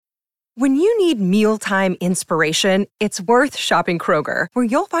When you need mealtime inspiration, it's worth shopping Kroger, where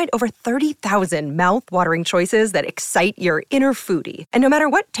you'll find over 30,000 mouth-watering choices that excite your inner foodie. And no matter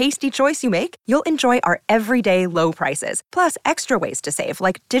what tasty choice you make, you'll enjoy our everyday low prices, plus extra ways to save,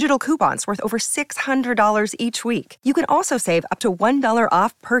 like digital coupons worth over $600 each week. You can also save up to $1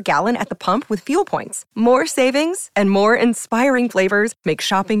 off per gallon at the pump with fuel points. More savings and more inspiring flavors make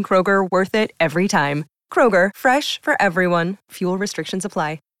shopping Kroger worth it every time. Kroger, fresh for everyone. Fuel restrictions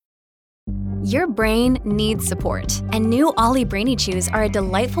apply. Your brain needs support, and new Ollie Brainy Chews are a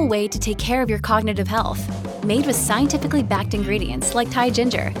delightful way to take care of your cognitive health. Made with scientifically backed ingredients like Thai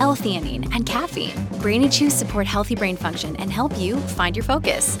ginger, L-theanine, and caffeine, Brainy Chews support healthy brain function and help you find your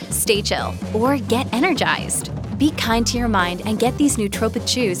focus, stay chill, or get energized. Be kind to your mind and get these nootropic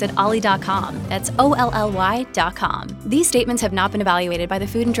chews at ollie.com. That's OLLY.com. These statements have not been evaluated by the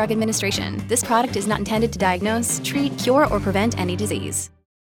Food and Drug Administration. This product is not intended to diagnose, treat, cure, or prevent any disease.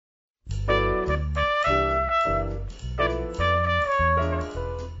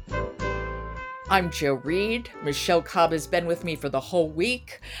 I'm Jo Reed. Michelle Cobb has been with me for the whole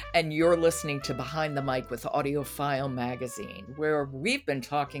week, and you're listening to Behind the Mic with AudioFile Magazine, where we've been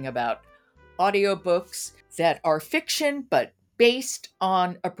talking about audiobooks that are fiction, but based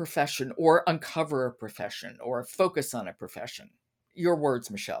on a profession, or uncover a profession, or focus on a profession. Your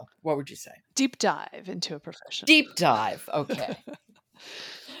words, Michelle. What would you say? Deep dive into a profession. Deep dive. Okay.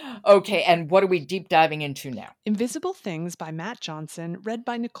 Okay, and what are we deep diving into now? Invisible Things by Matt Johnson, read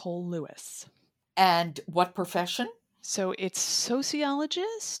by Nicole Lewis. And what profession? So it's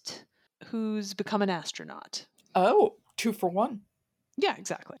sociologist who's become an astronaut. Oh, 2 for 1. Yeah,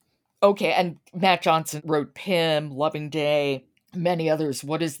 exactly. Okay, and Matt Johnson wrote Pym, Loving Day, many others.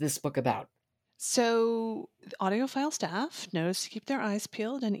 What is this book about? So the AudioFile staff knows to keep their eyes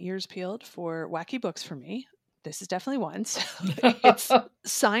peeled and ears peeled for wacky books for me. This is definitely one. So it's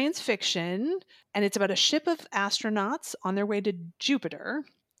science fiction, and it's about a ship of astronauts on their way to Jupiter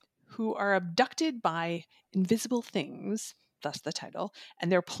who are abducted by invisible things, thus the title,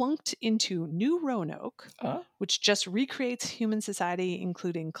 and they're plunked into New Roanoke, which just recreates human society,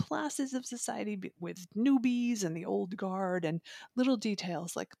 including classes of society with newbies and the old guard and little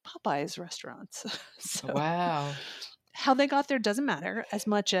details like Popeye's restaurants. So, wow. How they got there doesn't matter as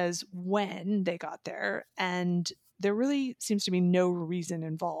much as when they got there, and there really seems to be no reason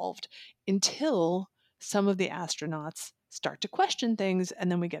involved until some of the astronauts start to question things, and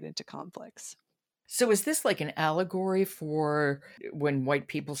then we get into conflicts. So is this like an allegory for when white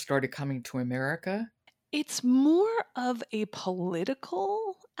people started coming to America? It's more of a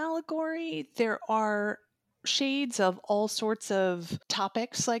political allegory. There are shades of all sorts of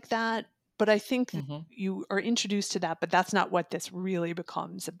topics like that, but I think you are introduced to that, but that's not what this really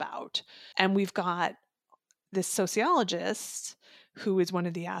becomes about. And we've got this sociologist who is one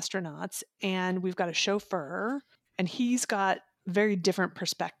of the astronauts, and we've got a chauffeur, and he's got very different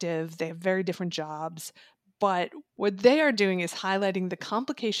perspective. They have very different jobs, but what they are doing is highlighting the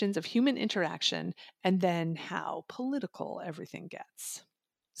complications of human interaction and then how political everything gets.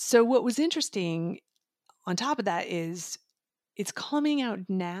 So what was interesting on top of that is it's coming out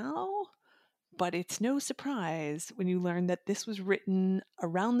now, but it's no surprise when you learn that this was written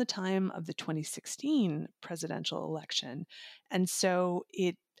around the time of the 2016 presidential election. And so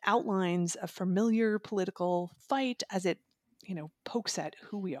it outlines a familiar political fight as it, pokes at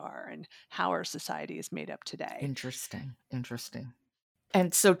who we are and how our society is made up today. Interesting.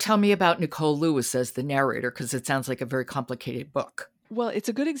 And so tell me about Nicole Lewis as the narrator, because it sounds like a very complicated book. Well, it's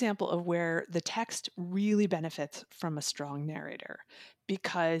a good example of where the text really benefits from a strong narrator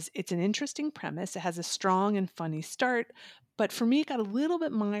because it's an interesting premise. It has a strong and funny start, but for me, it got a little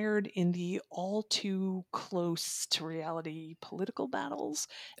bit mired in the all too close to reality political battles.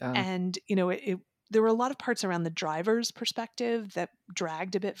 And, there were a lot of parts around the driver's perspective that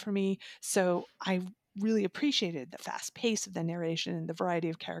dragged a bit for me. So I really appreciated the fast pace of the narration and the variety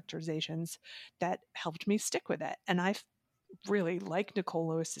of characterizations that helped me stick with it. And I really like Nicole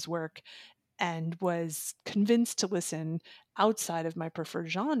Lewis's work and was convinced to listen outside of my preferred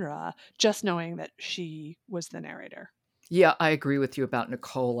genre, just knowing that she was the narrator. Yeah, I agree with you about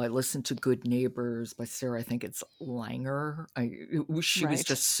Nicole. I listened to Good Neighbors by Sarah, I think it's Langer. She was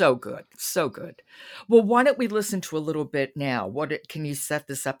just so good, so good. Well, why don't we listen to a little bit now? Can you set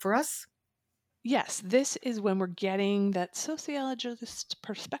this up for us? Yes, this is when we're getting that sociologist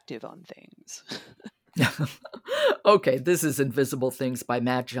perspective on things. Okay, this is Invisible Things by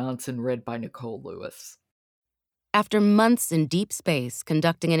Matt Johnson, read by Nicole Lewis. After months in deep space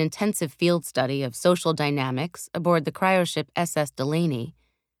conducting an intensive field study of social dynamics aboard the cryoship SS Delaney,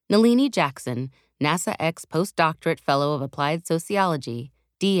 Nalini Jackson, NASA ex-postdoctorate fellow of applied sociology,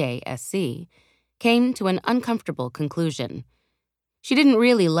 DASC, came to an uncomfortable conclusion. She didn't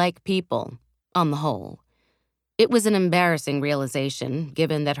really like people, on the whole. It was an embarrassing realization,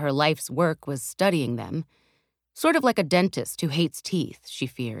 given that her life's work was studying them. Sort of like a dentist who hates teeth, she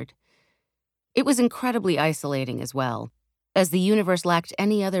feared. It was incredibly isolating as well, as the universe lacked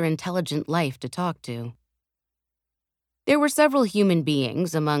any other intelligent life to talk to. There were several human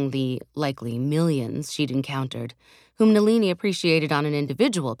beings among the likely millions she'd encountered whom Nalini appreciated on an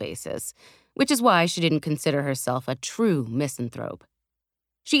individual basis, which is why she didn't consider herself a true misanthrope.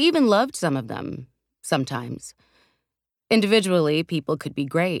 She even loved some of them, sometimes. Individually, people could be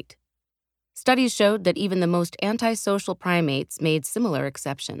great. Studies showed that even the most antisocial primates made similar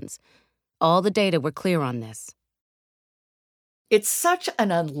exceptions. All the data were clear on this. It's such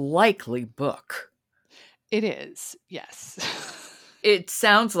an unlikely book. It is, yes. It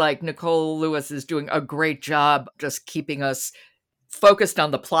sounds like Nicole Lewis is doing a great job just keeping us focused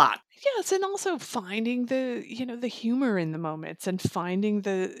on the plot. Yes, and also finding the humor in the moments and finding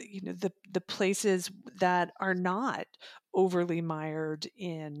the places that are not overly mired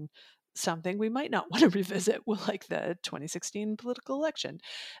in something we might not want to revisit, like the 2016 political election.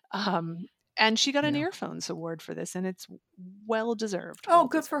 And she got an Earphones Award for this, and it's well deserved. Oh,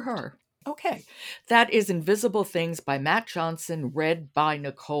 good for her. Okay. That is Invisible Things by Matt Johnson, read by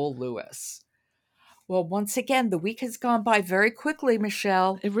Nicole Lewis. Well, once again, the week has gone by very quickly,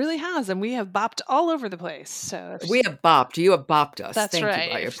 Michelle. It really has, and we have bopped all over the place. So we have bopped. You have bopped us. That's Thank right.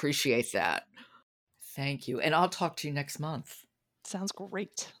 you. I appreciate that. Thank you. And I'll talk to you next month. Sounds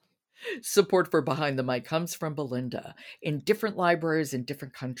great. Support for Behind the Mic comes from Belinda. In different libraries in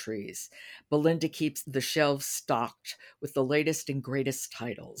different countries, Belinda keeps the shelves stocked with the latest and greatest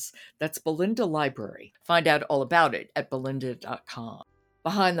titles. That's Belinda Library. Find out all about it at belinda.com.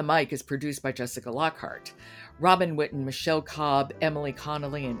 Behind the Mic is produced by Jessica Lockhart. Robin Whitten, Michelle Cobb, Emily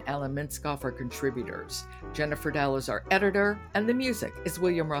Connolly, and Alan Minskoff are contributors. Jennifer Dell is our editor, and the music is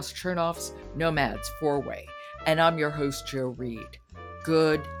William Ross Chernoff's Nomads 4-Way. And I'm your host, Jo Reed.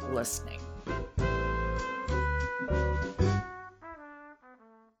 Good listening.